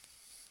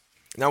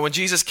Now when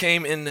Jesus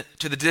came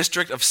into the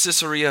district of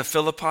Caesarea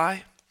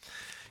Philippi,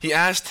 he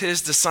asked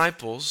his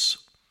disciples,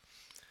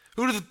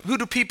 who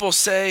do people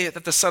say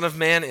that the Son of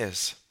Man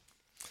is?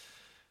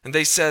 And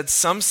they said,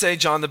 some say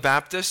John the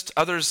Baptist,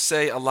 others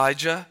say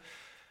Elijah,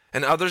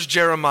 and others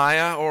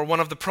Jeremiah or one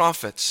of the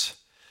prophets.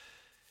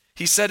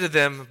 He said to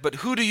them, but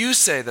who do you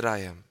say that I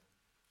am?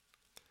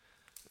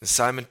 And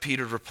Simon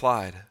Peter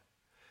replied,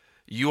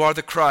 you are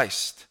the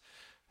Christ,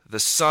 the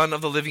Son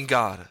of the living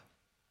God.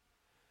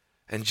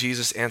 And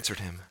Jesus answered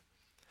him,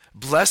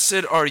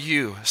 blessed are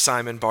you,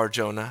 Simon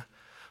Bar-Jonah,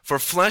 for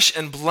flesh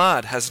and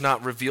blood has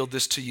not revealed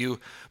this to you,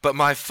 but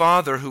my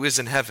Father who is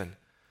in heaven.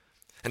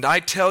 And I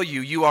tell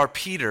you, you are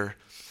Peter,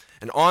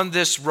 and on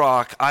this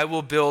rock I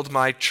will build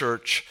my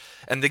church,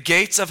 and the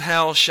gates of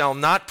hell shall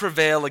not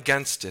prevail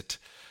against it.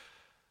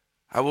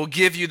 I will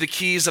give you the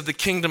keys of the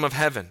kingdom of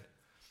heaven,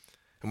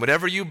 and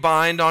whatever you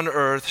bind on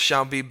earth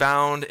shall be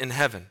bound in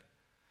heaven,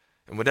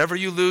 and whatever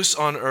you loose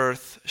on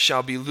earth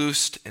shall be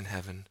loosed in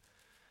heaven.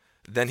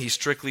 Then he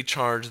strictly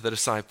charged the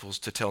disciples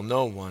to tell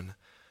no one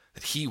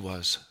that he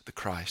was the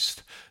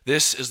Christ.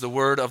 This is the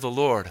word of the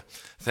Lord.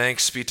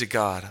 Thanks be to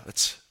God.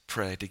 Let's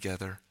pray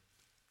together.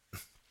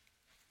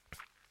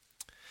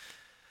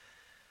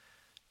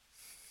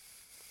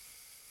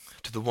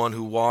 To the one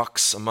who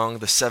walks among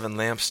the seven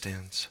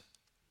lampstands,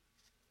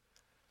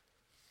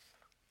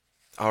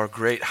 our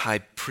great high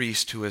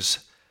priest who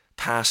has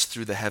passed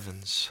through the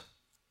heavens,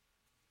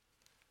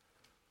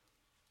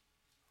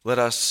 let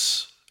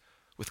us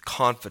with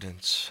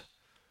confidence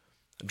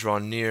draw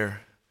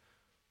near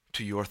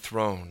to your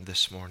throne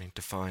this morning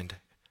to find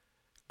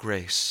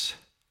grace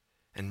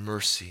and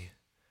mercy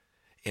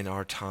in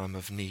our time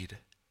of need.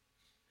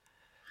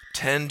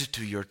 Tend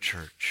to your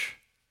church,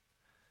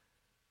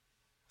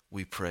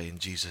 we pray in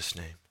Jesus'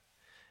 name.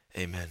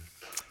 Amen.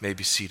 You may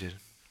be seated.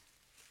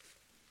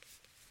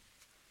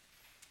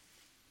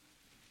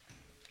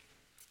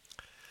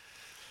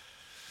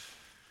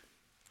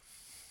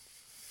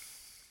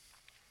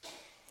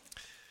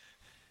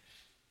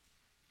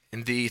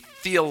 In the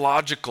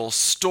theological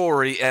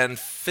story and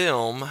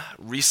film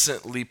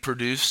recently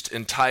produced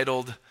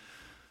entitled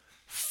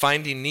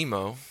Finding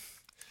Nemo,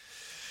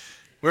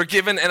 we're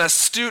given an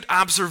astute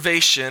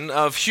observation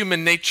of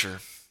human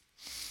nature.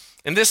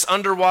 In this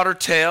underwater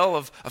tale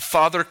of a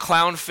father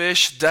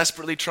clownfish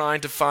desperately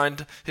trying to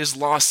find his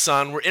lost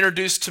son, we're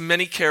introduced to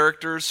many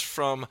characters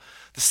from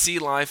the sea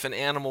life and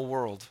animal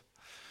world.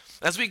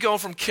 As we go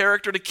from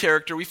character to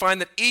character, we find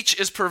that each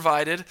is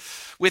provided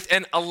with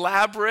an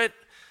elaborate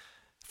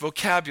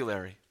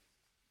vocabulary.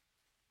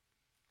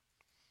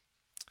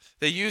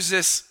 They use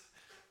this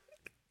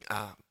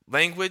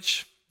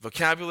language,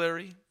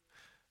 vocabulary,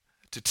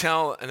 to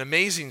tell an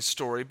amazing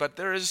story, but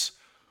there is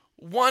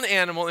one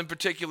animal in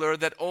particular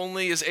that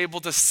only is able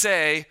to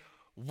say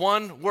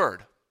one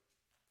word.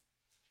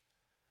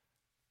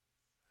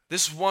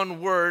 This one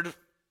word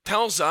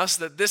tells us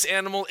that this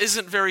animal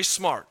isn't very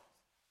smart,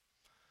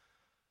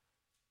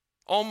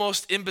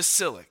 almost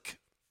imbecilic.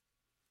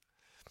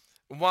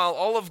 While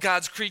all of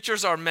God's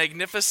creatures are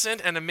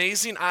magnificent and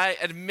amazing, I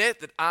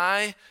admit that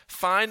I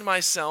find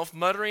myself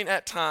muttering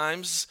at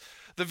times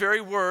the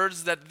very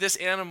words that this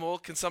animal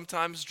can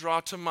sometimes draw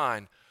to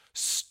mind.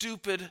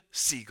 Stupid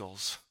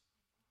seagulls.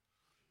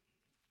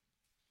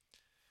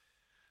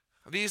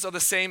 These are the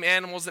same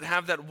animals that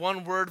have that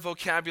one word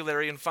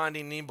vocabulary in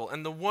Finding Nemo,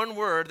 and the one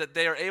word that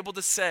they are able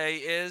to say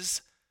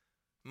is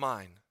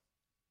mine.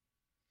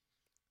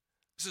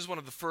 This is one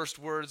of the first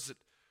words that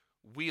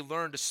we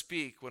learn to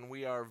speak when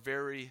we are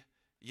very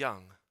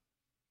young.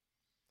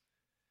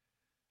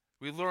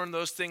 We learn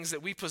those things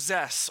that we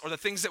possess or the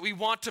things that we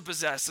want to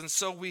possess, and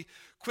so we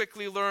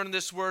quickly learn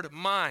this word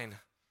mine.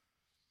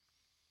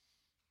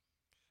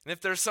 And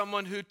if there's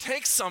someone who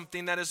takes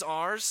something that is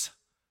ours,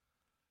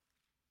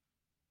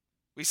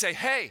 we say,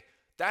 hey,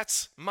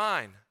 that's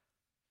mine.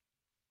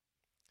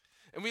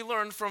 And we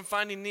learn from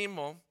Finding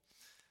Nemo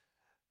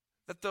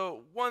that the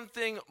one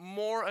thing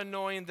more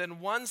annoying than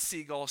one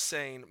seagull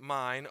saying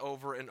mine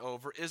over and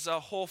over is a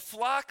whole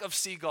flock of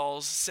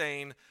seagulls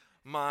saying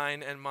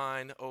mine and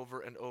mine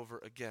over and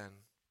over again.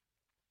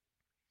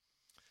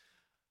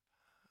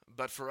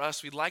 But for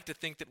us, we'd like to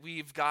think that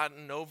we've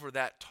gotten over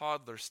that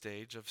toddler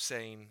stage of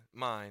saying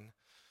mine,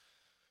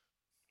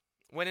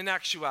 when in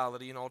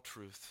actuality, in all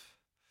truth,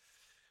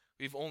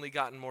 we've only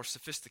gotten more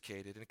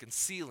sophisticated in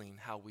concealing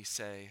how we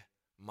say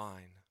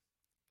mine.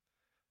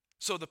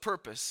 So the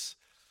purpose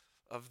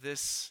of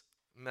this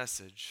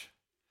message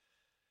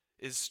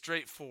is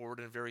straightforward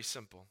and very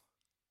simple.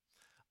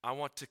 I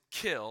want to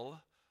kill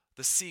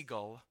the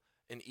seagull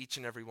in each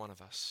and every one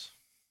of us.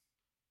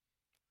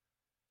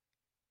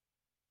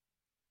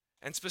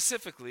 And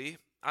specifically,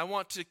 I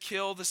want to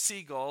kill the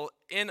seagull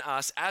in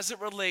us as it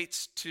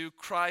relates to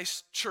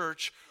Christ's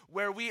church,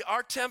 where we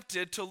are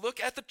tempted to look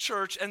at the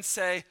church and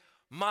say,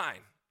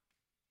 mine.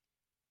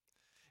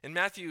 In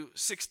Matthew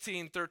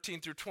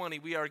 16:13-20,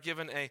 we are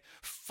given a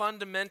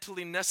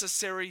fundamentally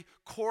necessary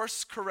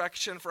course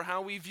correction for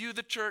how we view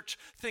the church,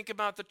 think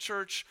about the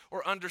church,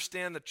 or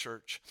understand the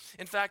church.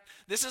 In fact,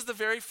 this is the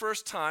very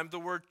first time the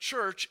word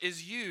church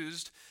is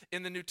used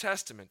in the New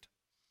Testament.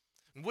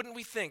 And wouldn't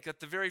we think that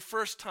the very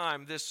first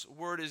time this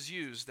word is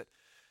used, that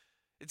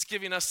it's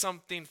giving us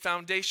something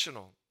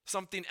foundational,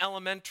 something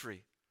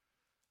elementary?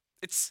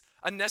 It's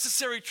a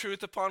necessary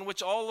truth upon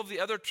which all of the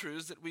other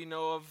truths that we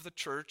know of the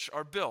church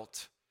are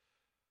built.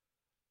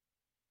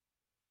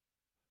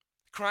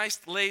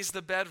 Christ lays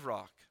the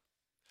bedrock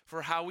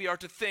for how we are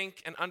to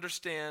think and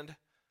understand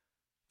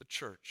the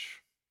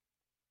church,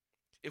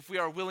 if we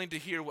are willing to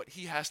hear what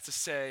he has to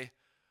say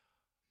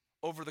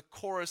over the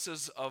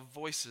choruses of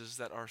voices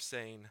that are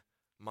saying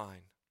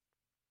mine.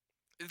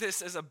 This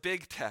is a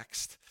big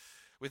text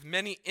with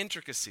many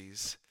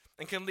intricacies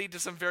and can lead to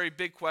some very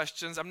big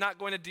questions. I'm not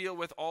going to deal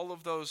with all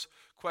of those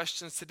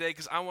questions today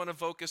because I want to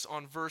focus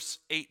on verse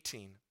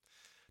 18.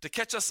 To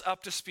catch us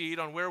up to speed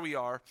on where we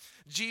are,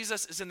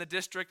 Jesus is in the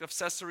district of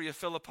Caesarea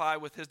Philippi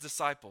with his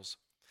disciples.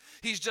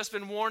 He's just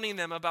been warning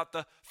them about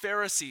the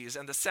Pharisees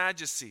and the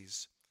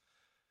Sadducees.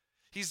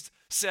 He's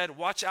said,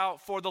 watch out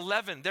for the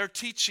leaven. They're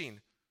teaching.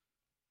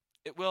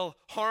 It will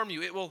harm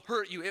you. It will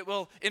hurt you. It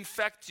will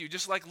infect you.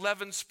 Just like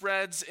leaven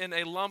spreads in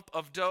a lump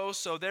of dough,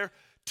 so their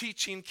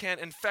teaching can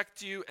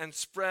infect you and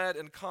spread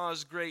and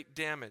cause great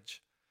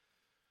damage.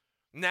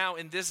 Now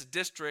in this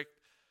district,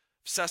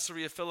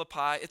 Caesarea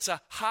Philippi, it's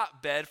a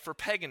hotbed for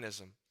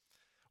paganism.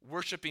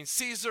 Worshiping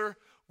Caesar,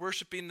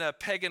 worshiping the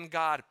pagan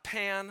god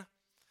Pan.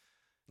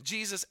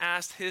 Jesus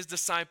asked his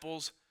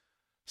disciples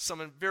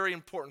some very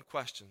important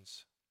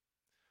questions.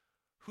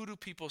 Who do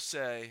people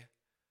say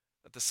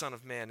that the Son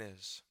of Man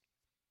is?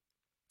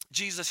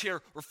 Jesus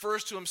here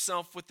refers to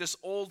himself with this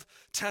Old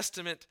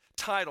Testament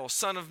title,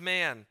 Son of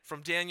Man,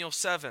 from Daniel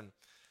 7.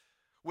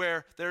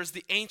 Where there's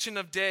the Ancient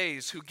of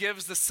Days who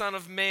gives the Son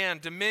of Man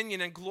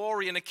dominion and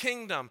glory and a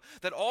kingdom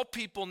that all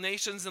people,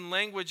 nations, and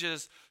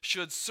languages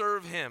should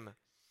serve him.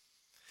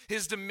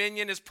 His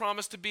dominion is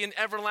promised to be an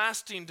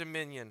everlasting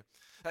dominion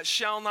that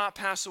shall not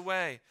pass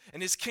away,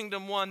 and his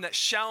kingdom one that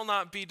shall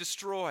not be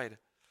destroyed.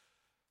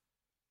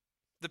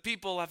 The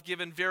people have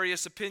given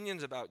various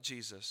opinions about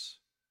Jesus.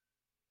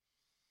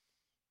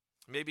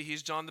 Maybe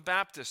he's John the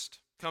Baptist,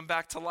 come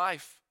back to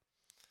life.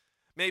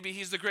 Maybe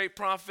he's the great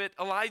prophet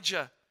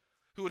Elijah,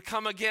 who would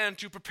come again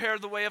to prepare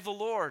the way of the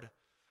Lord.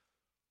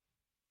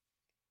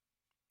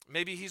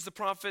 Maybe he's the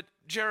prophet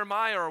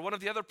Jeremiah or one of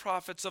the other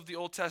prophets of the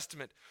Old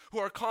Testament who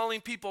are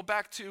calling people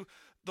back to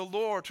the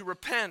Lord to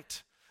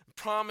repent,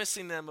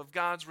 promising them of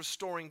God's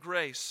restoring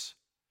grace.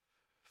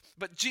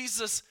 But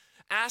Jesus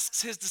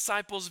asks his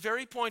disciples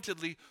very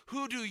pointedly,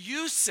 who do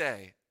you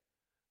say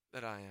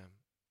that I am?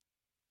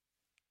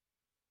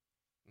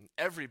 And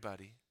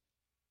everybody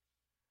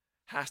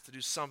has to do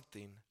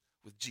something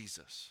with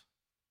Jesus.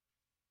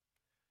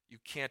 You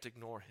can't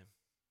ignore him.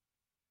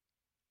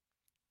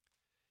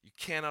 You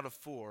cannot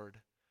afford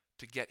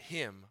to get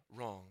him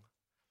wrong,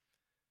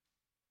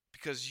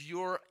 because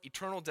your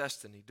eternal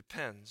destiny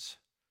depends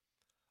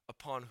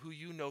upon who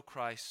you know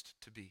Christ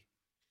to be.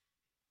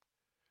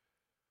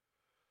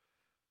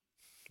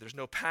 There's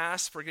no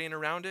pass for getting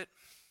around it.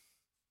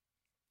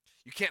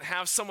 You can't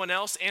have someone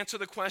else answer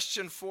the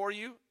question for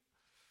you.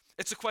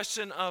 It's a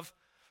question of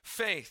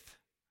faith.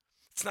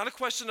 It's not a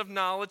question of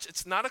knowledge.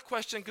 It's not a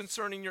question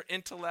concerning your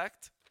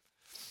intellect.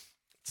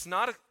 It's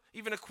not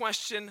even a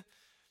question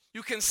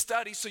you can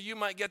study so you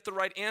might get the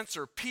right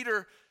answer.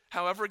 Peter,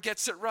 however,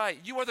 gets it right.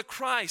 You are the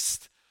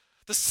Christ,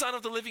 the Son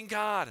of the living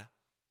God.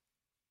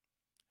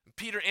 And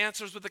Peter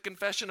answers with a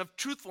confession of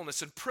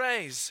truthfulness and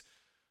praise.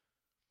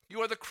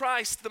 You are the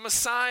Christ, the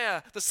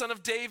Messiah, the Son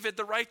of David,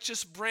 the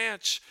righteous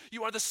branch.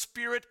 You are the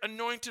Spirit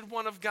anointed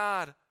one of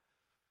God.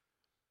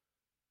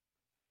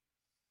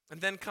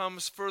 And then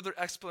comes further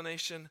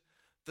explanation,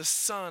 the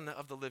Son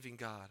of the living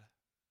God.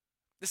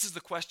 This is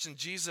the question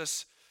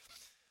Jesus,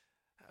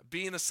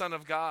 being the Son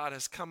of God,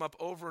 has come up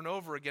over and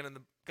over again in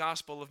the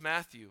Gospel of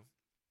Matthew.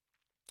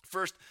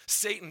 First,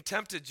 Satan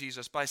tempted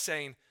Jesus by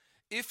saying,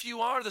 if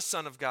you are the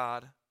Son of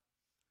God,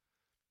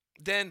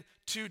 then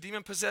two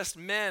demon-possessed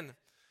men,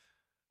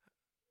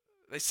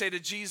 they say to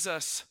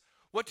Jesus,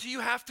 what do you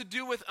have to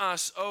do with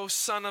us, O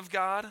Son of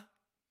God?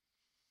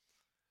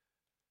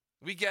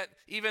 We get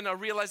even a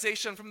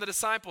realization from the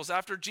disciples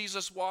after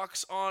Jesus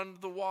walks on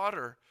the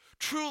water.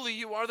 Truly,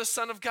 you are the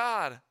Son of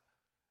God.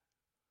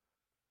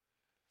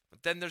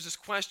 But then there's this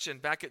question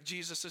back at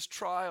Jesus'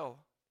 trial.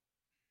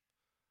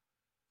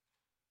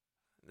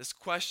 This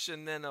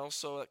question then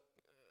also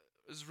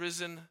is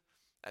risen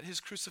at his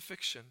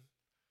crucifixion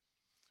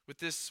with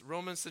this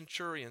Roman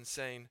centurion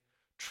saying,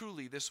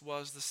 truly, this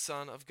was the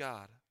Son of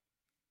God.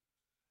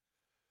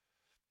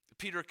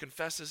 Peter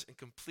confesses in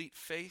complete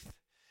faith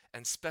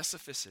and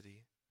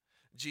specificity,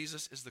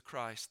 Jesus is the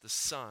Christ, the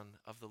Son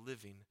of the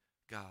living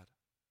God.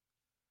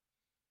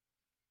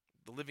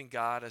 The living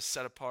God is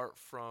set apart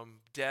from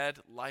dead,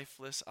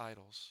 lifeless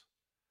idols.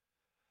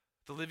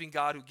 The living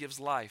God who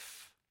gives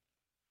life.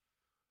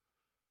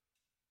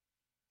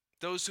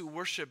 Those who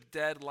worship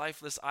dead,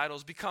 lifeless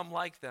idols become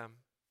like them,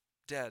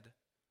 dead.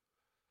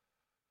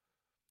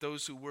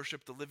 Those who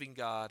worship the living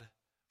God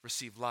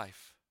receive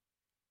life.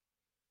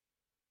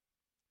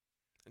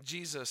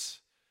 Jesus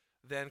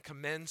then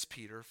commends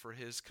Peter for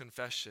his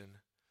confession,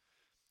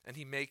 and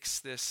he makes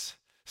this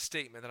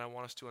statement that I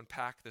want us to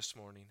unpack this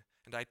morning.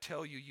 And I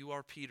tell you, you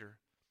are Peter,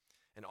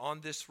 and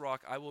on this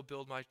rock I will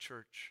build my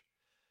church,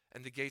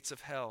 and the gates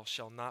of hell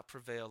shall not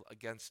prevail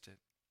against it.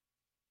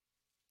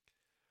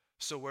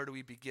 So where do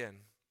we begin?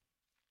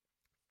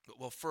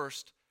 Well,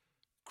 first,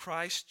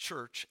 Christ's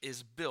church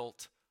is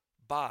built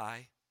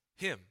by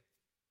him.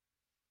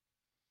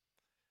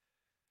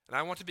 And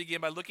I want to begin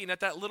by looking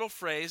at that little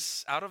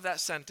phrase out of that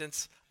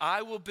sentence,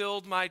 I will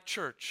build my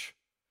church.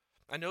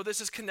 I know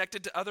this is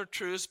connected to other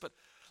truths, but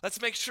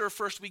let's make sure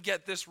first we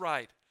get this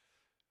right.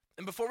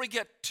 And before we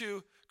get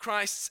to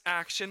Christ's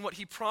action, what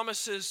he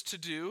promises to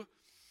do,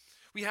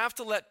 we have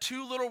to let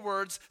two little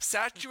words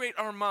saturate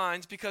our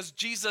minds because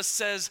Jesus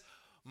says,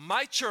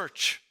 my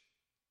church.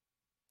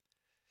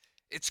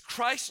 It's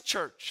Christ's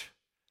church.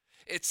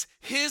 It's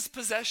his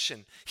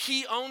possession.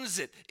 He owns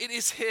it. It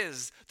is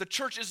his. The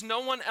church is no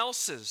one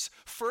else's.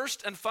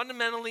 First and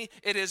fundamentally,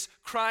 it is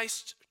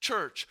Christ's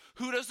church.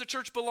 Who does the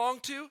church belong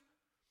to?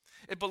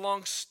 It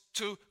belongs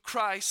to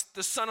Christ,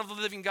 the Son of the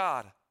living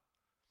God.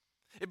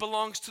 It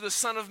belongs to the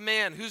Son of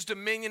Man, whose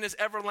dominion is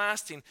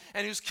everlasting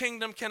and whose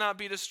kingdom cannot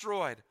be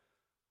destroyed.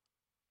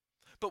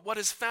 But what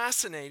is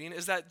fascinating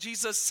is that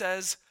Jesus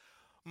says,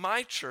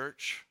 my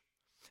church,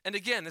 and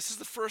again, this is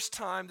the first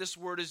time this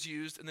word is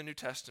used in the New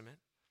Testament.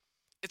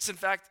 It's in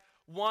fact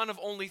one of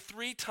only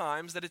 3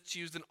 times that it's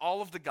used in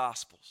all of the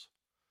Gospels.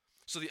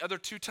 So the other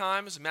 2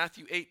 times,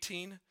 Matthew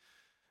 18,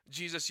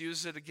 Jesus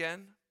uses it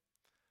again.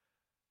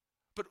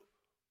 But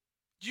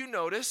you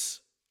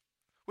notice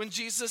when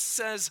Jesus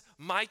says,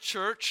 my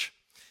church,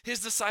 his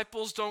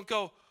disciples don't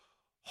go,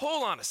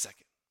 hold on a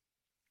second.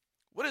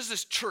 What is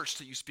this church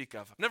that you speak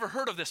of? I've never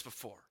heard of this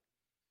before.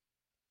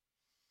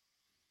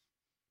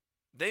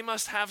 They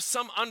must have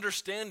some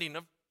understanding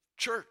of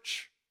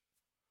church.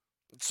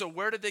 So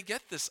where did they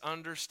get this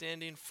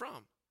understanding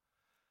from?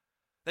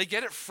 They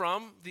get it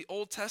from the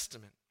Old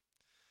Testament.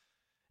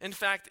 In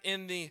fact,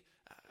 in the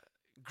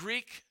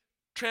Greek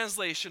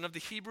translation of the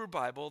Hebrew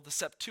Bible, the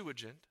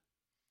Septuagint,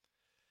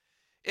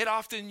 it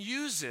often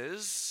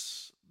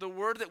uses the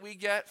word that we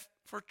get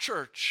for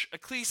church,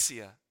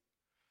 ecclesia.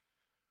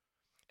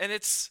 And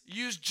it's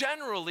used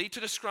generally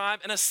to describe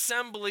an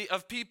assembly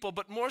of people,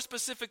 but more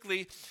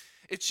specifically,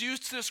 it's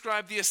used to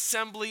describe the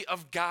assembly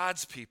of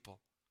God's people.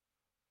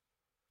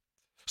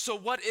 So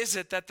what is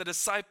it that the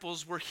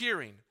disciples were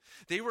hearing?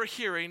 They were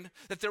hearing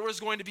that there was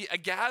going to be a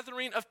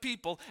gathering of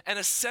people, an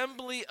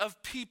assembly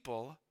of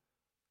people,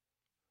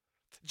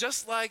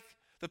 just like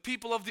the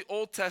people of the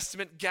Old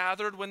Testament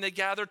gathered when they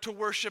gathered to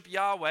worship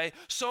Yahweh.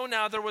 So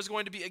now there was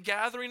going to be a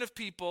gathering of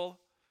people,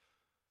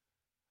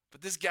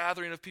 but this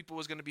gathering of people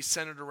was going to be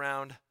centered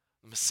around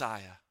the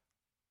Messiah,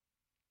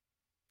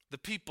 the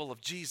people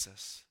of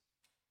Jesus.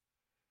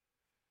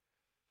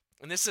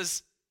 And this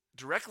is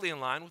directly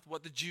in line with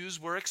what the Jews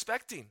were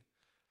expecting.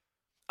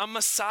 A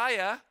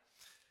Messiah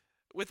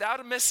without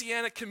a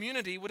messianic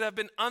community would have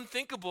been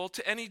unthinkable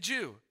to any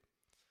Jew.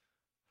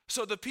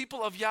 So the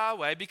people of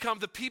Yahweh become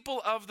the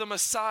people of the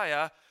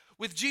Messiah,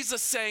 with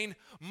Jesus saying,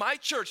 my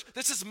church,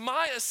 this is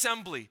my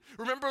assembly.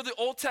 Remember the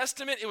Old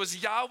Testament, it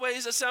was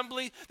Yahweh's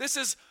assembly. This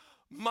is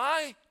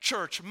my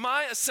church,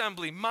 my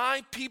assembly,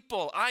 my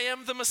people. I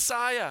am the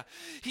Messiah.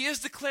 He is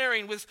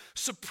declaring with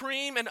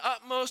supreme and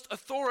utmost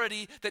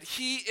authority that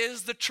he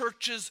is the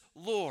church's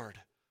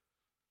Lord.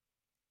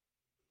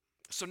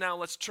 So now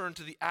let's turn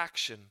to the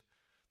action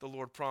the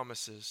Lord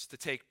promises to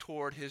take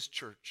toward his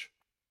church.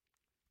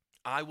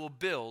 I will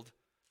build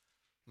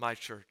my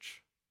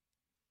church.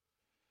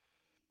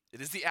 It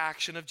is the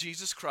action of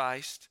Jesus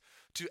Christ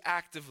to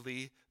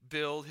actively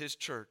build his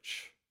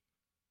church.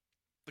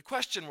 The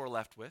question we're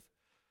left with,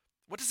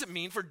 what does it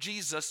mean for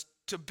Jesus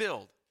to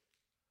build?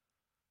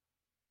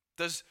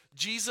 Does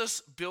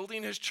Jesus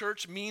building his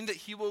church mean that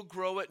he will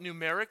grow it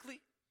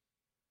numerically?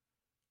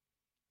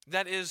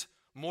 That is,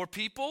 more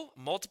people,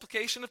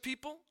 multiplication of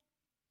people?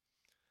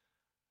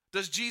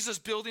 Does Jesus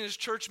building his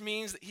church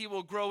means that he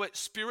will grow it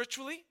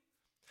spiritually?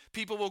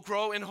 People will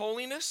grow in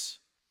holiness,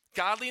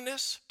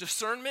 godliness,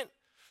 discernment,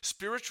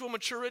 spiritual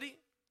maturity.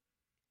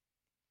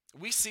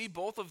 We see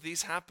both of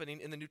these happening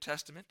in the New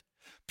Testament.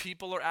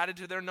 People are added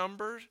to their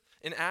numbers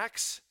in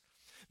Acts.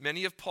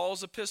 Many of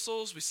Paul's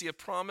epistles, we see a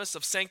promise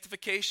of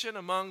sanctification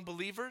among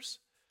believers.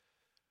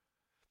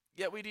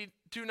 Yet we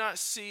do not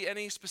see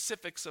any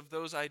specifics of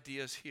those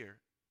ideas here.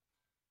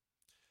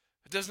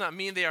 It does not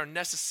mean they are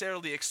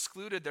necessarily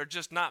excluded. They're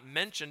just not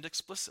mentioned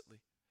explicitly.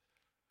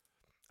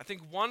 I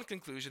think one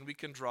conclusion we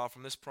can draw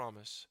from this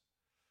promise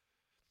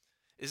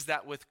is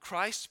that with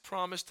Christ's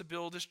promise to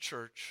build his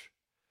church,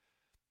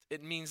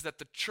 it means that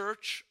the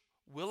church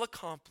will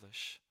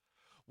accomplish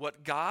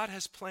what God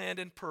has planned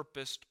and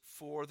purposed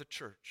for the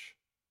church.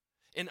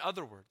 In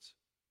other words,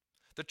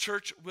 the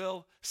church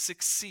will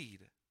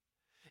succeed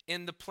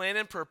in the plan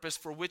and purpose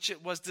for which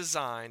it was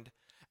designed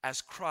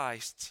as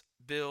Christ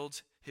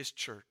builds his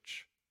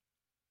church.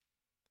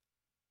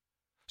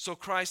 So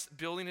Christ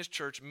building his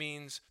church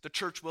means the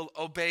church will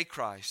obey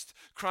Christ.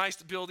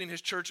 Christ building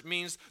his church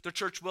means the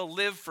church will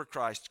live for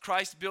Christ.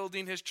 Christ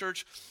building his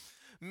church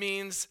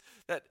means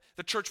that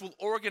the church will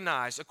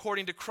organize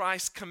according to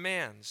Christ's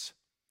commands.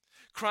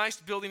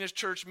 Christ building his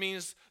church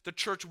means the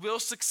church will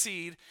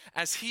succeed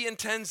as he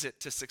intends it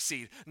to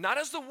succeed. Not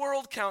as the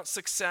world counts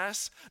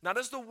success, not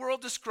as the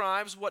world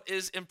describes what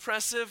is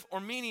impressive or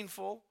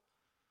meaningful,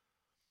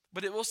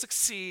 but it will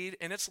succeed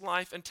in its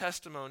life and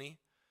testimony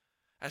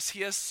as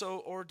he has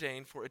so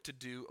ordained for it to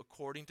do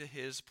according to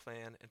his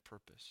plan and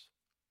purpose.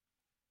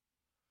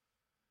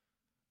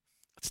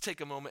 Let's take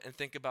a moment and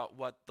think about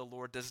what the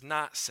Lord does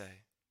not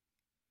say.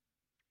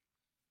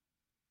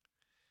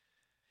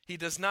 He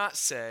does not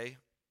say,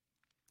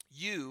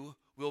 you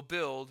will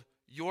build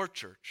your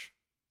church.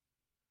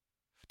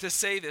 To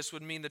say this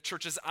would mean the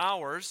church is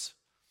ours,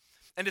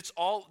 and it's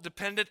all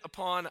dependent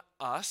upon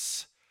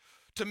us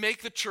to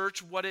make the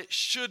church what it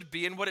should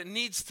be and what it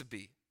needs to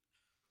be.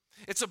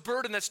 It's a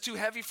burden that's too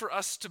heavy for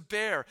us to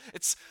bear.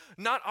 It's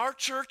not our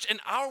church, and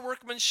our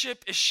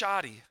workmanship is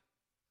shoddy.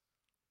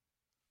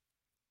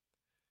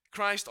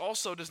 Christ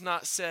also does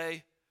not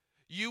say,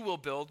 you will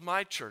build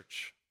my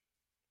church.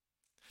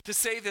 To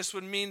say this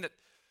would mean that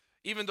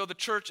even though the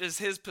church is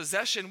his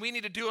possession, we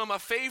need to do him a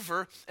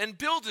favor and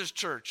build his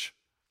church.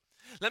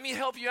 Let me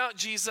help you out,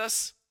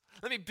 Jesus.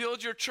 Let me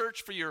build your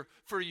church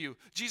for you.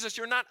 Jesus,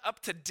 you're not up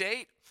to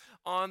date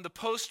on the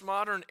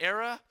postmodern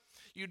era.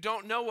 You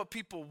don't know what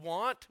people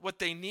want, what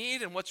they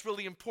need, and what's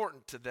really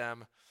important to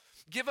them.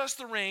 Give us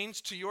the reins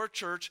to your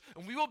church,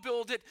 and we will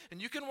build it,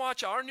 and you can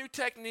watch our new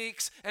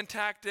techniques and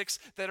tactics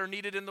that are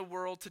needed in the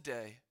world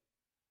today.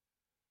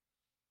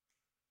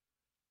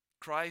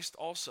 Christ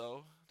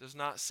also does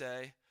not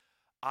say,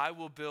 I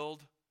will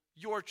build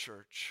your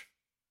church.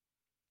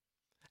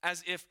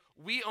 As if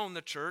we own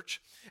the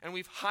church, and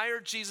we've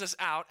hired Jesus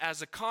out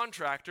as a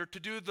contractor to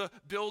do the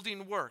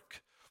building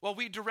work, while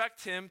we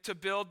direct him to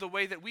build the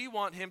way that we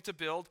want him to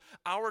build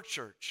our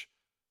church.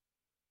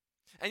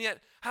 And yet,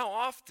 how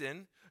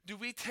often do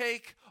we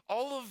take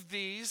all of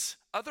these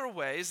other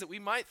ways that we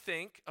might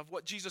think of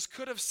what Jesus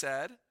could have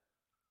said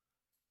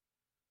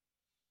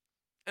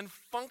and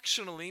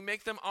functionally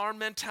make them our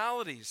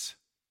mentalities?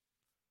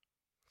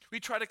 We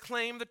try to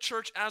claim the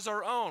church as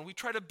our own. We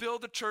try to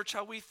build the church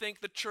how we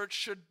think the church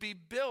should be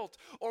built.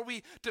 Or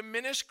we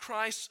diminish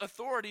Christ's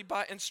authority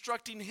by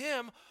instructing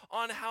him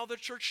on how the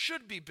church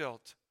should be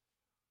built.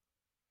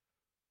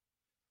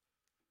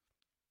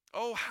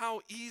 Oh,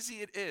 how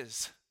easy it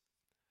is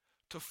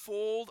to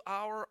fold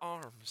our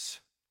arms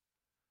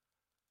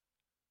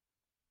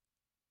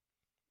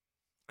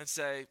and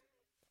say,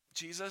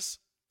 Jesus,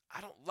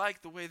 I don't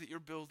like the way that you're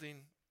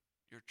building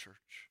your church.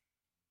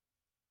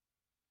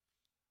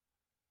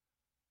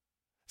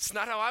 It's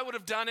not how I would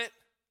have done it.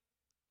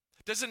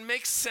 It doesn't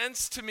make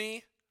sense to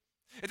me.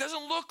 It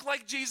doesn't look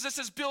like Jesus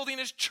is building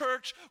his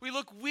church. We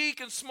look weak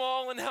and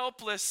small and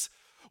helpless.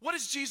 What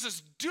is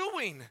Jesus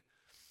doing?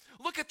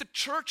 Look at the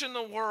church in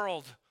the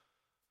world.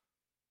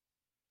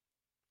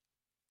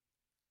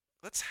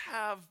 Let's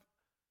have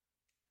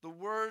the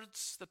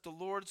words that the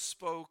Lord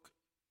spoke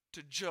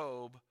to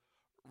Job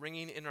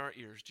ringing in our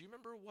ears. Do you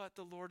remember what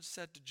the Lord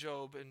said to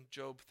Job in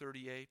Job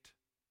 38?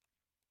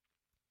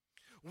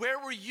 Where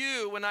were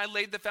you when I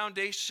laid the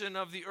foundation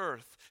of the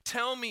earth?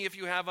 Tell me if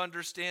you have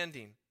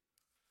understanding.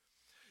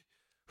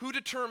 Who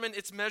determined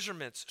its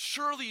measurements?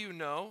 Surely you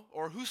know.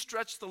 Or who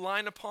stretched the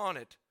line upon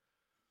it?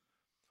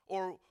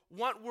 Or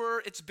what were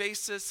its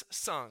bases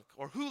sunk?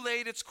 Or who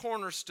laid its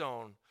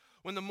cornerstone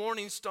when the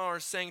morning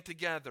stars sang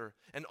together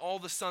and all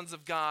the sons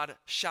of God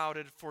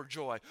shouted for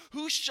joy?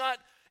 Who shut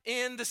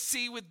in the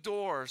sea with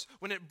doors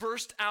when it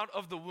burst out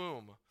of the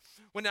womb?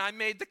 When I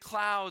made the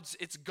clouds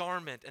its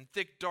garment and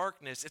thick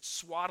darkness its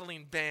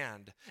swaddling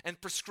band, and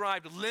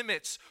prescribed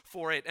limits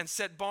for it and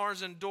set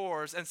bars and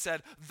doors and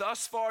said,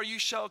 thus far you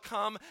shall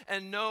come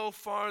and no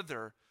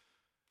farther,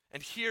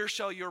 and here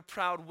shall your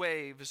proud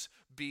waves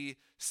be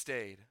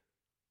stayed.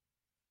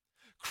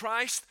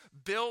 Christ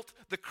built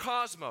the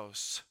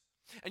cosmos,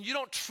 and you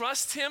don't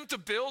trust him to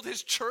build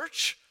his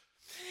church?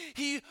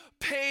 He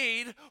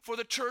paid for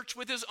the church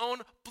with his own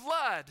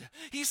blood.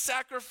 He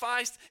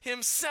sacrificed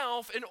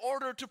himself in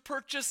order to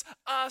purchase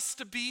us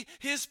to be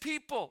his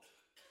people.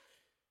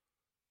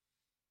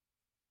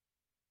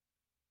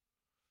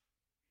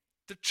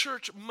 The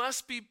church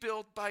must be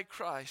built by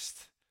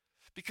Christ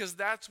because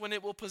that's when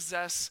it will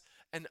possess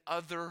an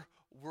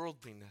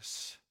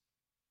otherworldliness.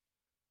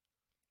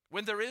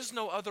 When there is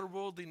no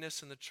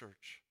otherworldliness in the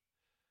church,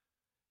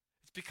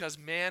 it's because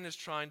man is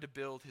trying to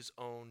build his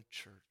own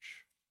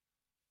church.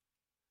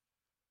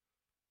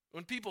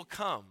 When people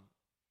come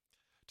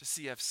to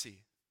CFC,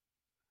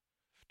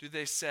 do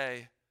they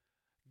say,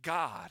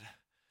 God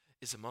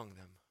is among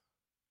them?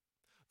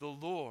 The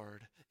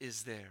Lord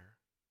is there.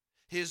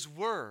 His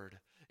word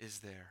is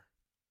there.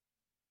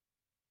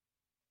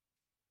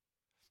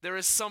 There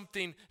is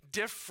something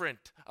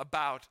different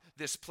about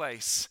this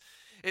place.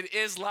 It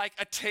is like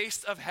a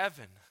taste of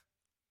heaven,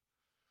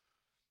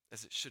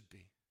 as it should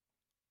be.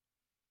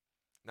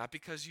 Not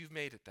because you've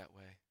made it that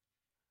way,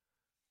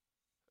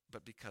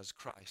 but because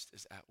Christ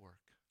is at work.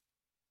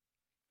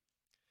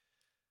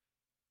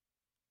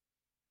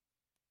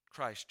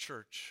 Christ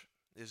Church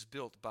is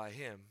built by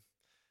him,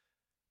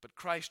 but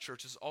Christ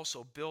Church is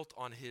also built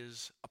on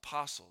his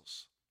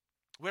apostles.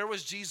 Where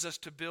was Jesus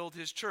to build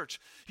his church?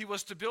 He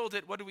was to build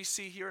it, what do we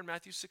see here in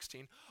Matthew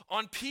 16?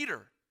 On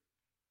Peter.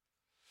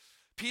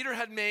 Peter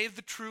had made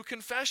the true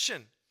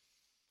confession.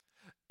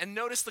 And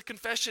notice the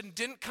confession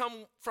didn't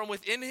come from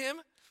within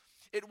him.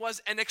 It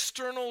was an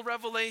external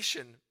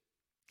revelation.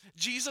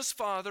 Jesus'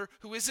 Father,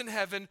 who is in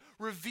heaven,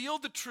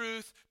 revealed the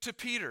truth to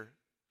Peter.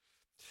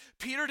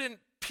 Peter didn't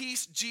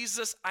piece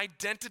Jesus'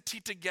 identity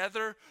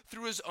together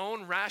through his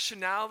own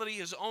rationality,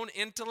 his own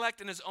intellect,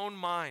 and his own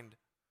mind.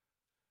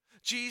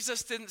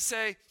 Jesus didn't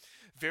say,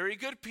 "Very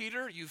good,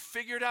 Peter, you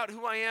figured out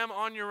who I am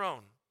on your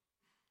own."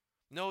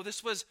 No,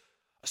 this was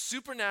a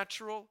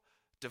supernatural,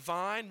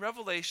 divine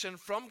revelation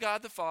from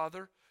God the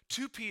Father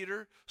to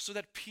Peter so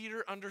that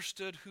Peter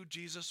understood who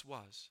Jesus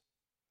was.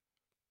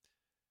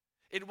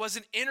 It was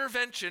an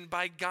intervention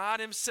by God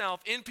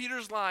himself in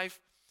Peter's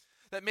life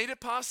that made it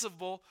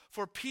possible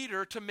for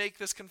Peter to make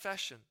this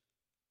confession.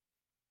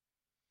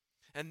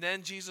 And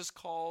then Jesus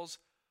calls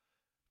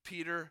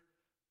Peter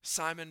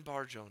Simon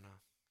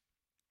Bar-Jonah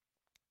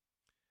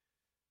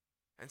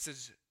and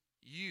says,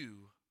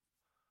 "You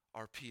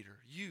are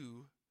Peter.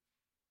 You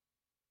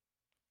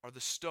are the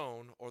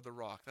stone or the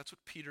rock." That's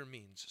what Peter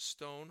means,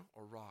 stone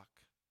or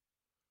rock.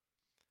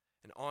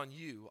 "And on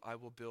you I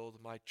will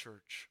build my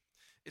church."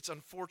 It's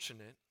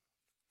unfortunate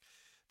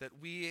that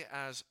we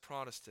as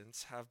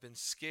Protestants have been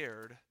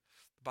scared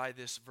by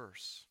this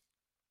verse.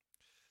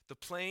 The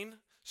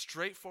plain,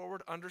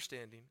 straightforward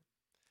understanding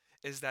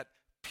is that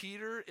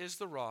Peter is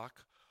the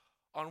rock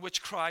on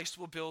which Christ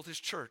will build his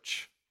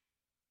church.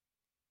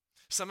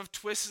 Some have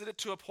twisted it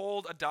to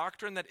uphold a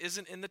doctrine that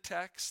isn't in the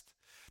text,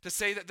 to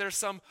say that there's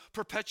some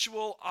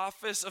perpetual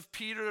office of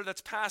Peter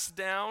that's passed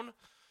down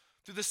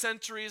through the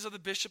centuries of the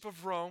Bishop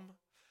of Rome.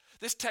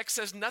 This text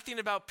says nothing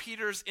about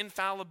Peter's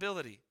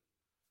infallibility.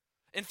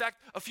 In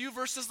fact, a few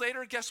verses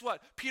later, guess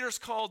what? Peter's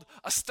called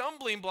a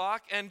stumbling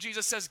block, and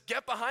Jesus says,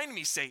 "Get behind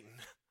me,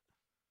 Satan."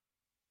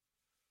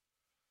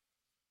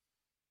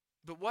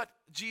 But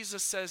what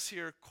Jesus says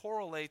here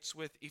correlates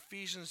with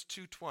Ephesians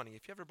 2:20.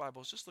 If you have your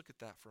Bibles, just look at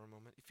that for a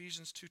moment.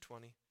 Ephesians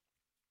 2:20.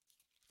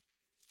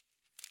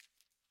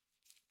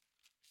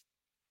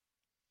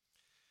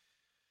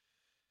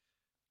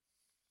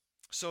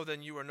 "So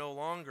then you are no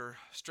longer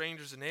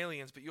strangers and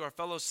aliens, but you are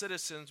fellow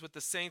citizens with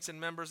the saints and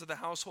members of the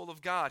household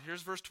of God."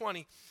 Here's verse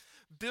 20.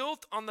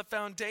 "Built on the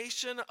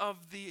foundation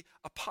of the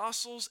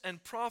apostles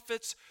and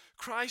prophets,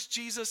 Christ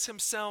Jesus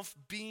himself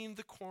being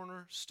the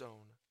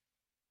cornerstone."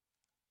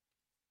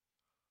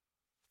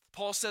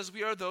 Paul says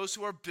we are those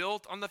who are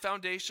built on the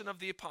foundation of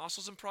the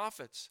apostles and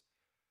prophets.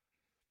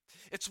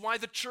 It's why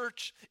the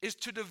church is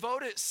to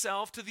devote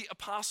itself to the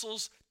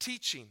apostles'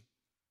 teaching.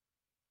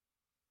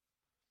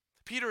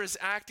 Peter is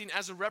acting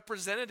as a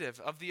representative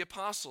of the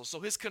apostles.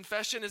 So his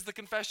confession is the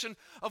confession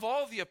of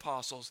all the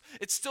apostles.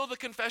 It's still the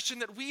confession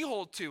that we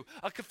hold to,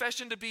 a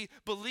confession to be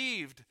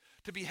believed,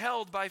 to be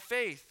held by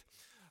faith.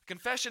 A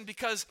confession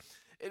because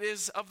it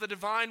is of the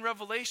divine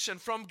revelation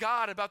from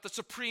God about the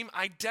supreme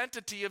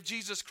identity of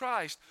Jesus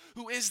Christ,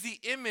 who is the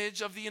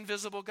image of the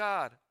invisible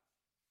God.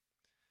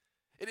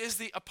 It is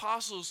the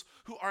apostles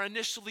who are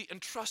initially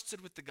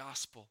entrusted with the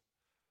gospel.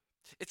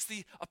 It's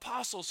the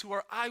apostles who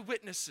are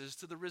eyewitnesses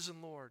to the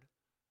risen Lord.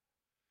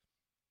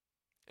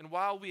 And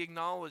while we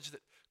acknowledge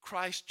that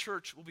Christ's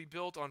church will be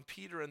built on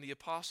Peter and the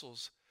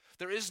apostles,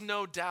 there is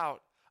no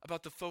doubt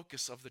about the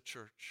focus of the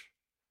church.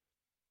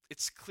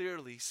 It's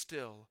clearly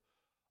still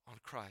on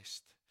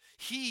Christ.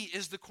 He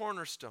is the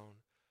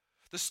cornerstone.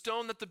 The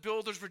stone that the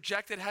builders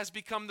rejected has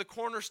become the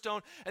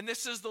cornerstone, and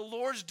this is the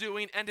Lord's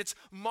doing, and it's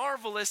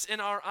marvelous in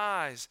our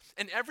eyes.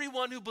 And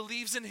everyone who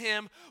believes in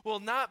him will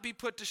not be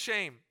put to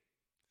shame.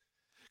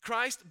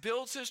 Christ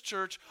builds his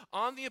church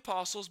on the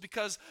apostles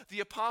because the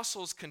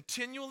apostles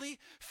continually,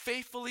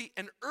 faithfully,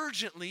 and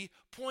urgently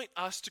point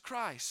us to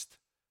Christ.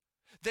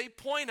 They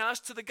point us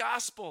to the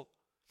gospel.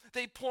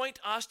 They point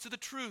us to the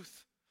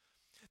truth.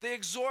 They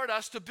exhort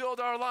us to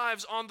build our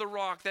lives on the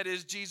rock that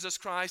is Jesus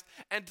Christ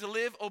and to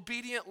live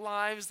obedient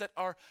lives that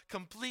are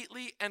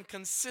completely and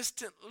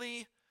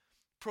consistently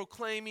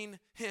proclaiming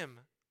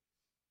him.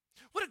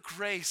 What a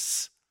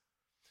grace.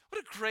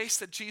 What a grace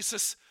that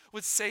Jesus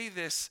would say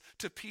this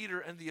to Peter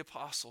and the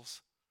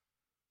apostles.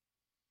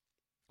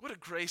 What a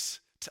grace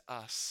to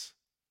us.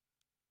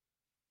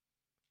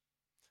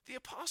 The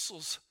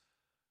apostles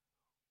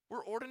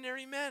were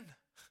ordinary men.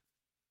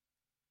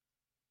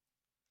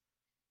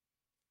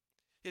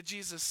 Yet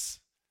Jesus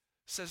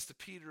says to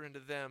Peter and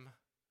to them,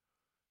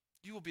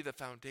 "You will be the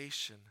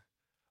foundation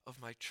of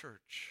my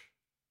church."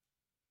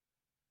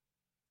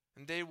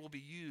 And they will be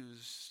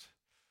used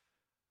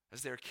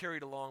as they are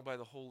carried along by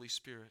the Holy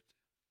Spirit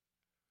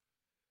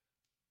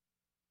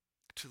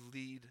to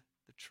lead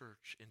the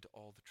church into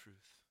all the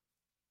truth.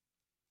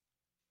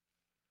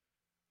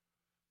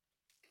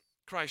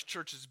 Christ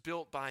Church is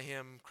built by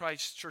him.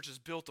 Christ Church is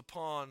built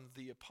upon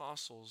the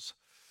apostles.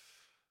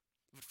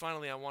 But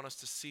finally, I want us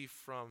to see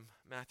from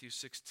Matthew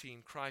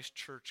 16, Christ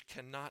Church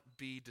cannot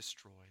be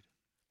destroyed.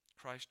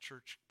 Christ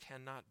Church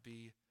cannot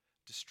be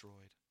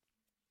destroyed.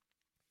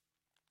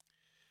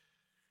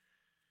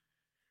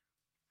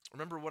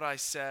 Remember what I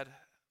said,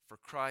 for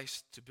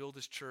Christ to build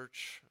his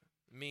church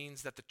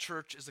means that the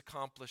church is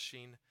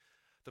accomplishing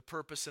the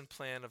purpose and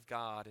plan of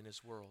God in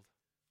his world.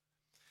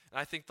 And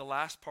I think the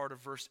last part of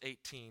verse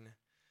 18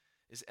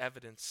 is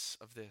evidence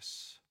of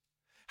this.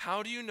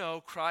 How do you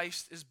know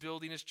Christ is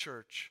building his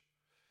church?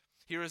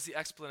 Here is the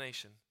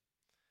explanation.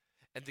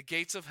 And the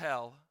gates of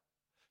hell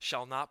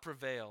shall not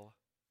prevail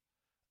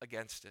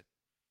against it.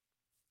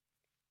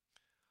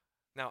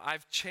 Now,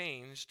 I've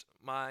changed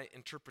my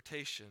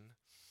interpretation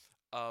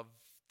of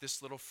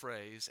this little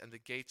phrase, and the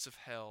gates of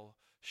hell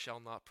shall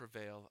not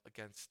prevail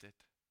against it.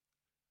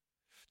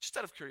 Just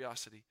out of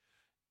curiosity,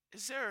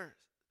 is there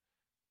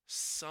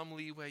some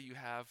leeway you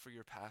have for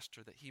your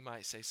pastor that he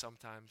might say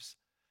sometimes,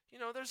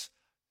 I've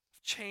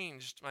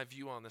changed my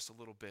view on this a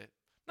little bit.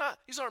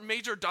 These aren't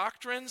major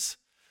doctrines.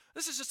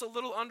 This is just a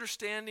little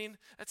understanding.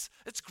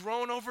 It's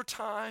grown over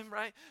time,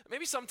 right?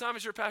 Maybe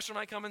sometimes your pastor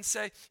might come and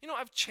say,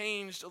 I've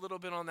changed a little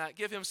bit on that.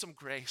 Give him some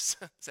grace.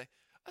 Say,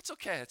 that's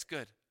okay, it's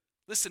good.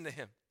 Listen to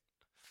him.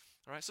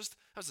 All right, so that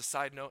was a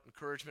side note,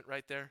 encouragement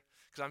right there,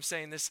 because I'm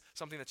saying this,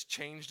 something that's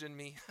changed in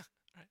me,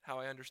 right, how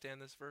I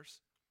understand this verse.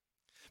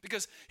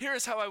 Because here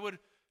is how I would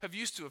have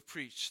used to have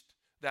preached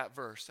that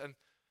verse, and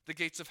the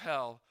gates of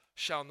hell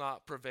shall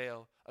not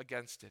prevail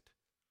against it.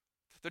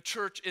 The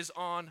church is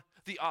on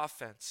the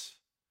offense.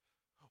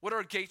 What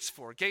are gates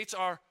for? Gates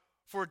are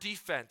for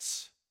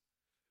defense.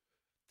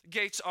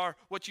 Gates are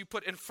what you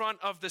put in front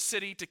of the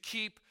city to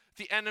keep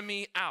the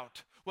enemy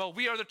out. Well,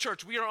 we are the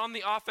church. We are on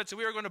the offense, and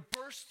we are going to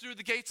burst through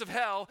the gates of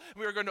hell.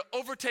 We are going to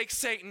overtake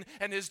Satan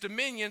and his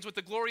dominions with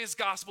the glorious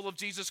gospel of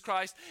Jesus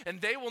Christ,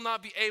 and they will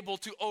not be able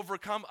to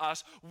overcome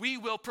us. We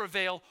will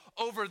prevail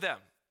over them.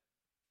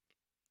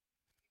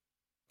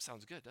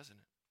 Sounds good, doesn't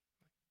it?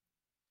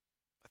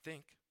 I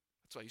think.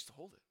 That's why I used to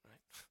hold it,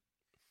 right?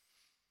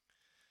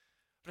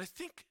 But I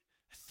think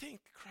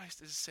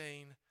Christ is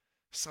saying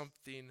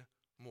something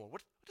more.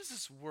 What is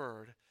this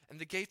word? And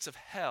the gates of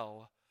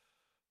hell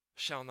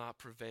shall not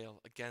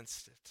prevail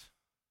against it.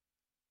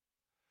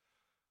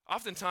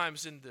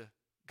 Oftentimes in the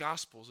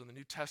Gospels, in the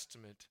New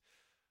Testament,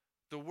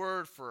 the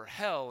word for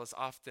hell is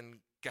often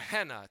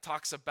Gehenna. It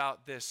talks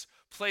about this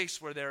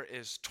place where there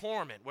is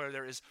torment, where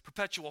there is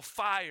perpetual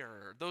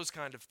fire, those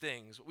kind of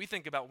things. What we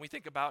think about when we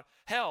think about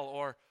hell,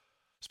 or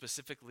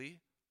specifically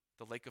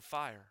the lake of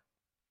fire.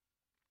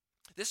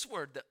 This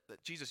word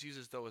that Jesus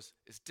uses, though, is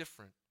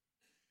different.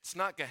 It's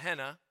not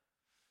Gehenna.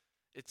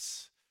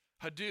 It's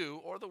Hadu,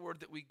 or the word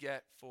that we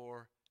get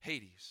for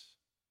Hades.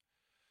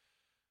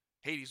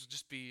 Hades would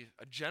just be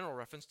a general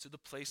reference to the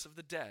place of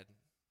the dead.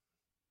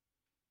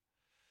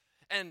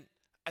 And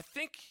I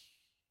think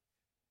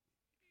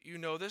you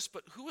know this,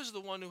 but who is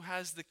the one who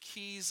has the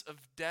keys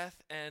of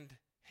death and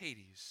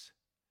Hades?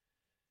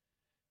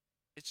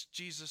 It's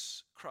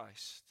Jesus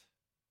Christ,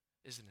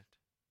 isn't it?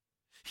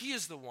 He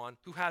is the one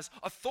who has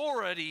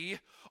authority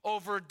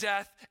over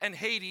death and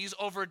Hades,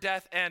 over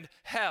death and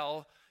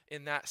hell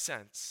in that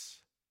sense.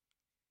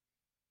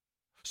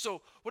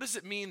 So what does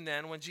it mean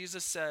then when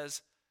Jesus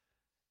says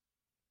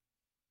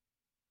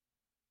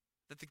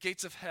that the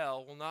gates of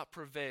hell will not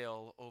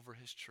prevail over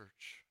his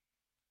church?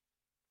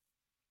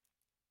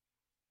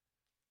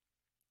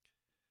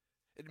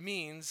 It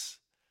means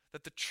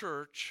that the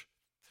church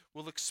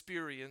will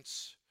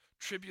experience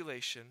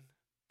tribulation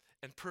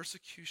and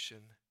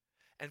persecution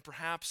and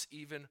perhaps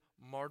even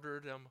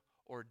martyrdom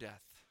or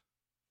death.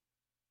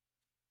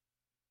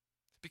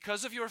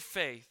 Because of your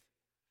faith,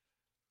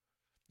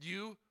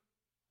 you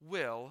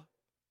will,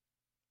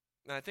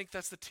 and I think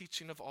that's the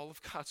teaching of all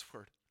of God's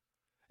word.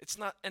 It's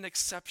not an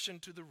exception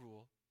to the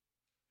rule.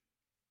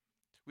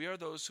 We are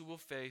those who will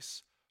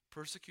face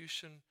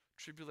persecution,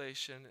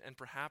 tribulation, and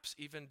perhaps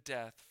even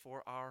death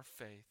for our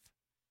faith.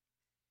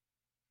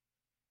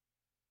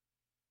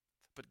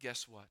 But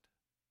guess what?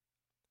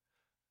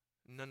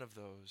 None of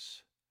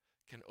those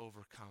can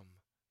overcome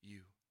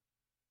you.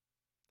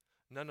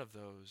 None of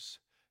those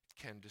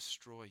can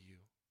destroy you.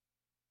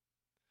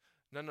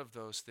 None of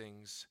those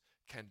things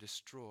can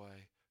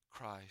destroy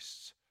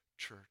Christ's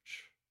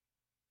church.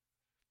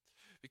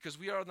 Because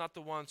we are not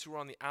the ones who are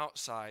on the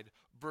outside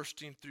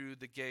bursting through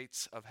the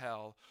gates of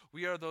hell.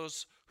 We are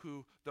those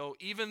who,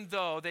 even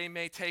though they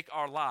may take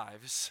our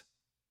lives,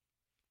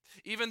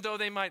 even though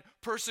they might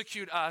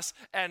persecute us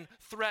and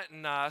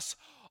threaten us,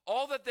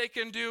 all that they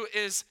can do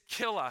is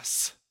kill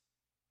us.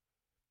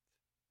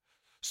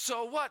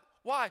 So what?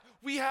 Why?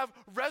 We have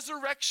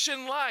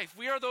resurrection life.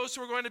 We are those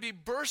who are going to be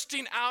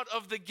bursting out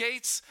of the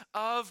gates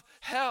of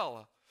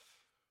hell.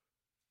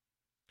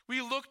 We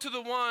look to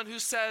the one who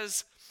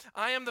says,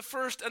 I am the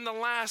first and the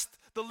last,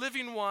 the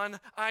living one.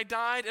 I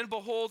died, and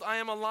behold, I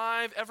am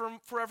alive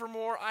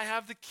forevermore. I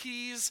have the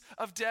keys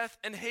of death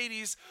and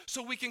Hades,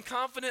 so we can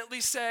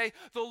confidently say,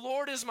 the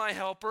Lord is my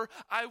helper.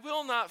 I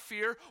will not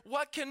fear.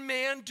 What can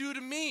man do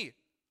to me?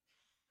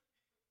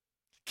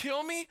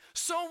 Kill me?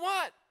 So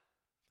what?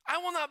 I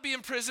will not be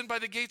imprisoned by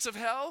the gates of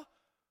hell.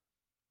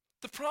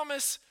 The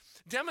promise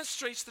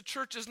demonstrates the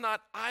church is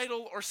not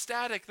idle or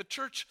static. The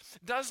church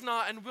does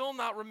not and will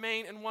not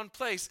remain in one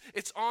place.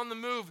 It's on the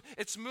move.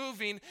 It's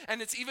moving,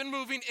 and it's even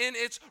moving in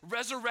its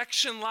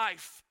resurrection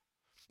life.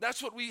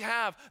 That's what we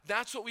have.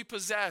 That's what we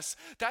possess.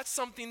 That's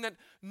something that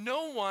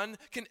no one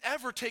can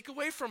ever take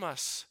away from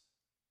us.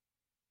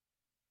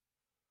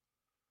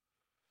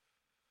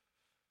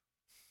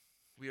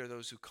 We are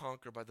those who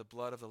conquer by the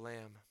blood of the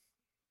Lamb,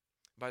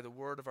 by the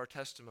word of our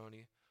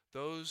testimony,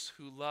 those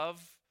who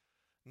love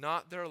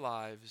not their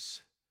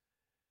lives,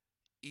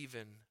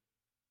 even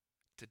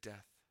to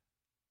death.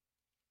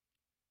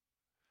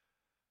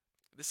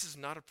 This is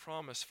not a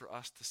promise for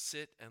us to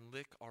sit and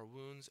lick our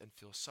wounds and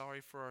feel sorry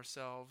for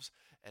ourselves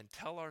and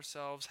tell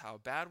ourselves how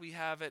bad we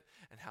have it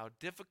and how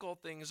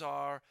difficult things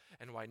are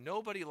and why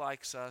nobody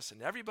likes us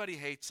and everybody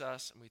hates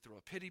us and we throw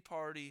a pity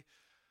party.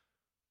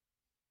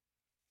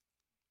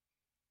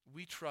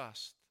 We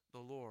trust the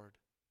Lord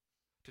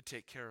to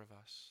take care of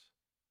us.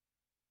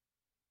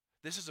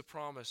 This is a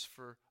promise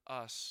for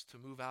us to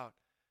move out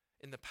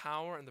in the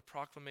power and the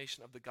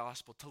proclamation of the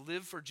gospel, to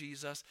live for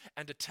Jesus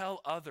and to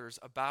tell others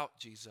about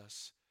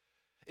Jesus.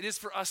 It is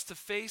for us to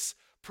face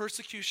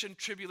persecution,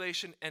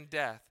 tribulation, and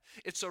death.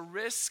 It's a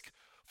risk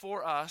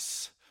for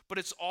us, but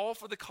it's all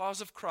for the cause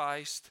of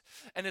Christ,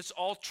 and it's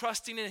all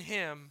trusting in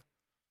Him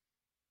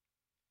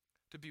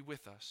to be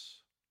with us.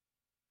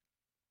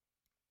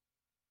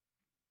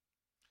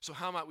 So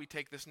how might we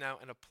take this now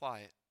and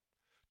apply it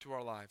to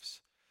our lives?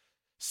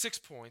 6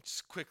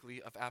 points,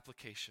 quickly, of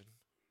application.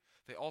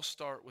 They all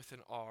start with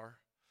an R,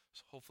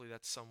 so hopefully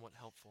that's somewhat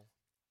helpful.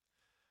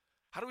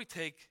 How do we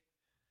take,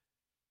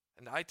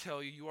 and I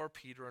tell you, you are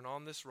Peter, and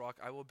on this rock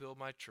I will build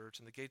my church,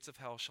 and the gates of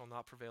hell shall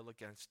not prevail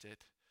against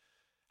it.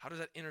 How does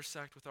that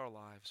intersect with our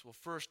lives? Well,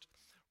 first,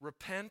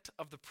 repent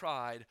of the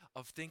pride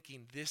of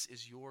thinking this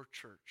is your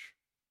church.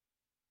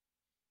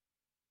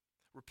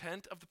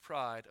 Repent of the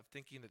pride of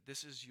thinking that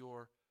this is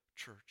your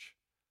church.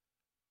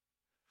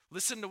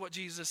 Listen to what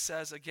Jesus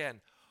says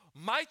again.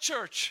 My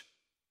church,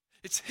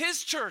 it's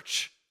His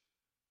church.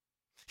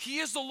 He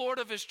is the Lord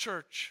of His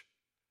church.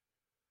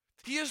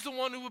 He is the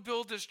one who will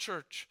build His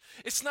church.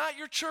 It's not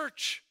your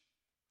church.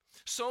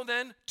 So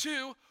then,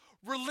 2,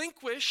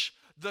 relinquish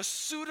the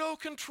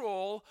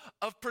pseudo-control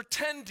of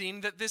pretending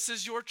that this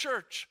is your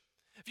church.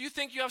 If you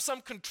think you have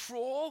some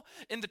control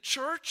in the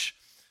church,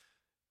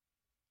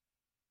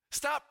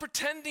 stop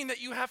pretending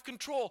that you have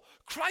control.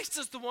 Christ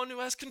is the one who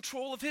has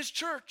control of His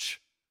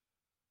church.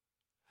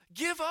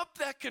 Give up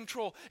that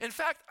control. In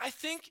fact, I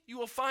think you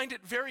will find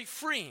it very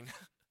freeing.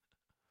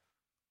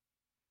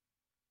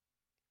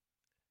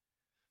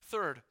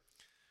 Third,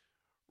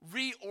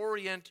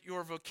 reorient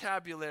your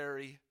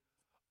vocabulary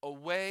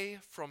away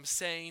from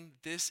saying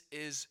this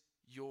is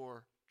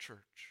your church.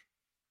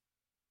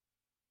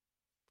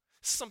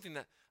 This is something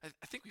that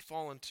I think we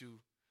fall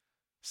into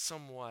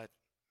somewhat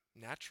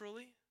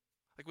naturally.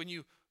 Like when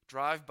you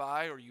drive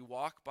by or you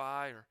walk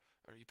by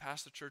or you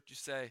pass the church, you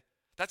say,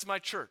 that's my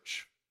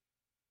church.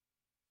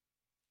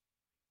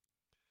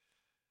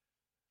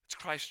 It's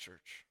Christ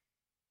Church.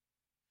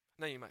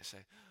 Now you might say,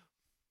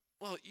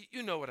 well,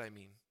 you know what I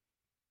mean.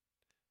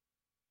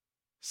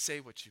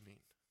 Say what you mean.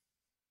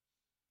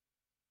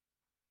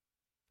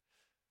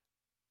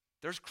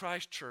 There's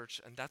Christ Church,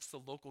 and that's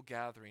the local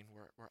gathering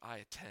where I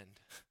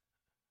attend.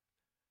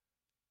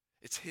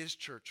 It's His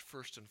church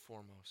first and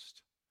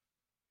foremost.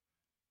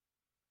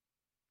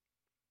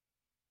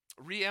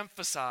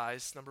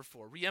 Re-emphasize, number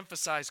 4,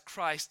 re-emphasize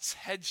Christ's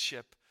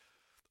headship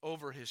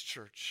over His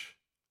church.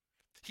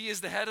 He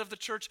is the head of the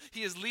church.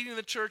 He is leading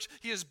the church.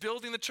 He is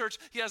building the church.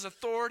 He has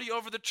authority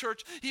over the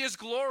church. He is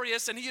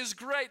glorious and He is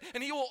great,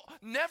 and He will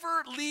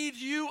never lead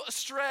you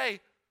astray.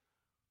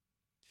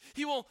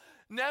 He will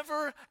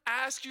never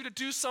ask you to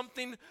do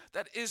something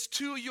that is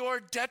to your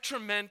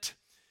detriment.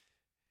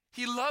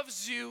 He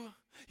loves you.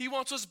 He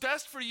wants what's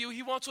best for you.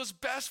 He wants what's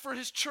best for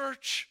His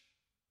church.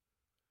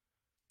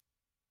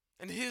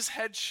 And His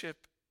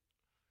headship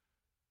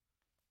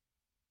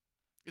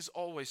is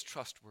always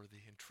trustworthy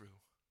and true.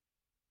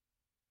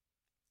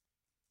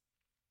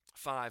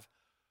 5,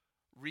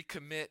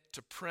 recommit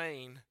to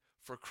praying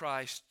for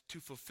Christ to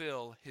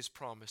fulfill His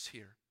promise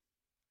here.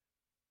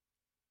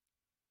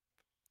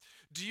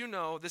 Do you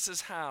know this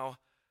is how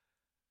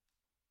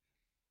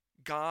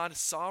God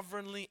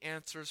sovereignly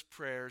answers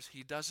prayers?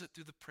 He does it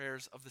through the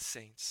prayers of the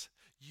saints.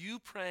 You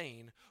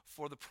praying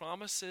for the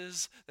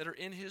promises that are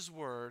in His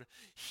word,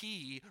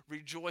 He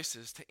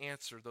rejoices to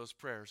answer those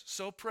prayers.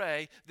 So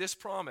pray this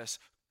promise,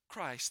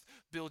 Christ,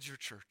 build your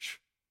church.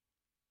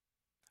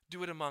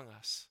 Do it among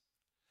us.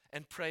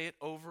 And pray it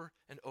over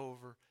and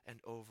over and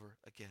over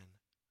again.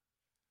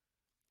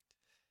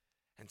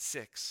 And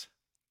 6,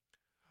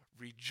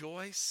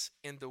 rejoice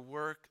in the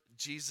work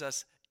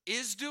Jesus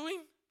is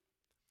doing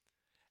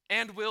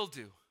and will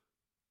do.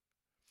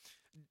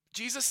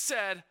 Jesus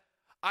said,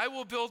 I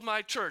will build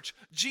my church.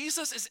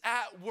 Jesus is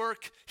at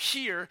work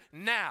here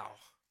now.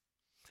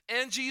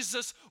 And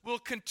Jesus will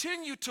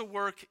continue to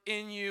work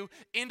in you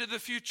into the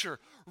future.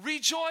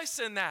 Rejoice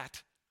in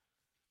that.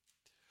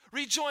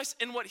 Rejoice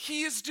in what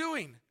he is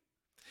doing.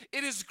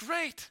 It is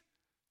great.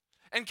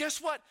 And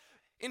guess what?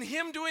 In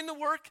him doing the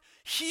work,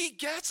 he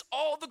gets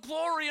all the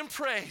glory and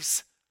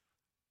praise.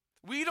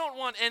 We don't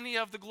want any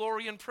of the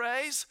glory and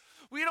praise.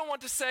 We don't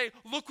want to say,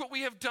 look what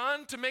we have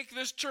done to make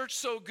this church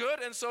so good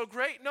and so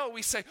great. No,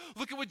 we say,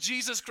 look at what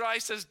Jesus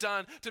Christ has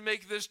done to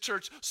make this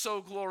church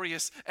so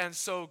glorious and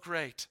so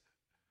great.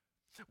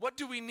 What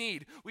do we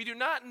need? We do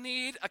not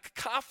need a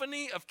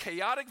cacophony of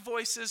chaotic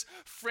voices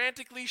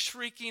frantically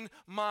shrieking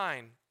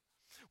mine.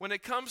 When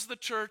it comes to the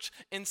church,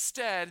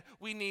 instead,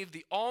 we need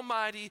the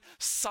almighty,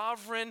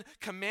 sovereign,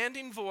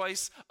 commanding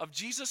voice of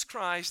Jesus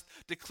Christ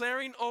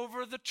declaring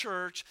over the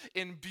church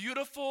in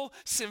beautiful,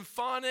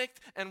 symphonic,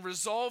 and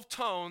resolved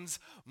tones,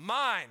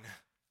 mine.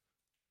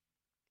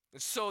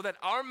 And so that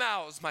our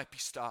mouths might be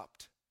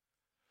stopped,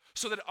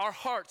 so that our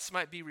hearts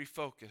might be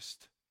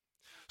refocused,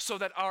 so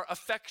that our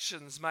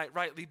affections might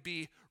rightly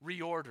be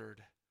reordered,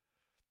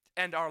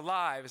 and our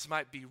lives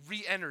might be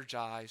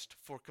re-energized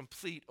for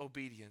complete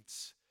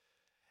obedience.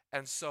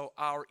 And so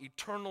our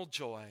eternal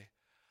joy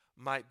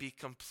might be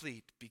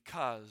complete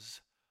because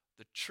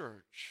the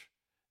church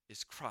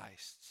is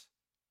Christ's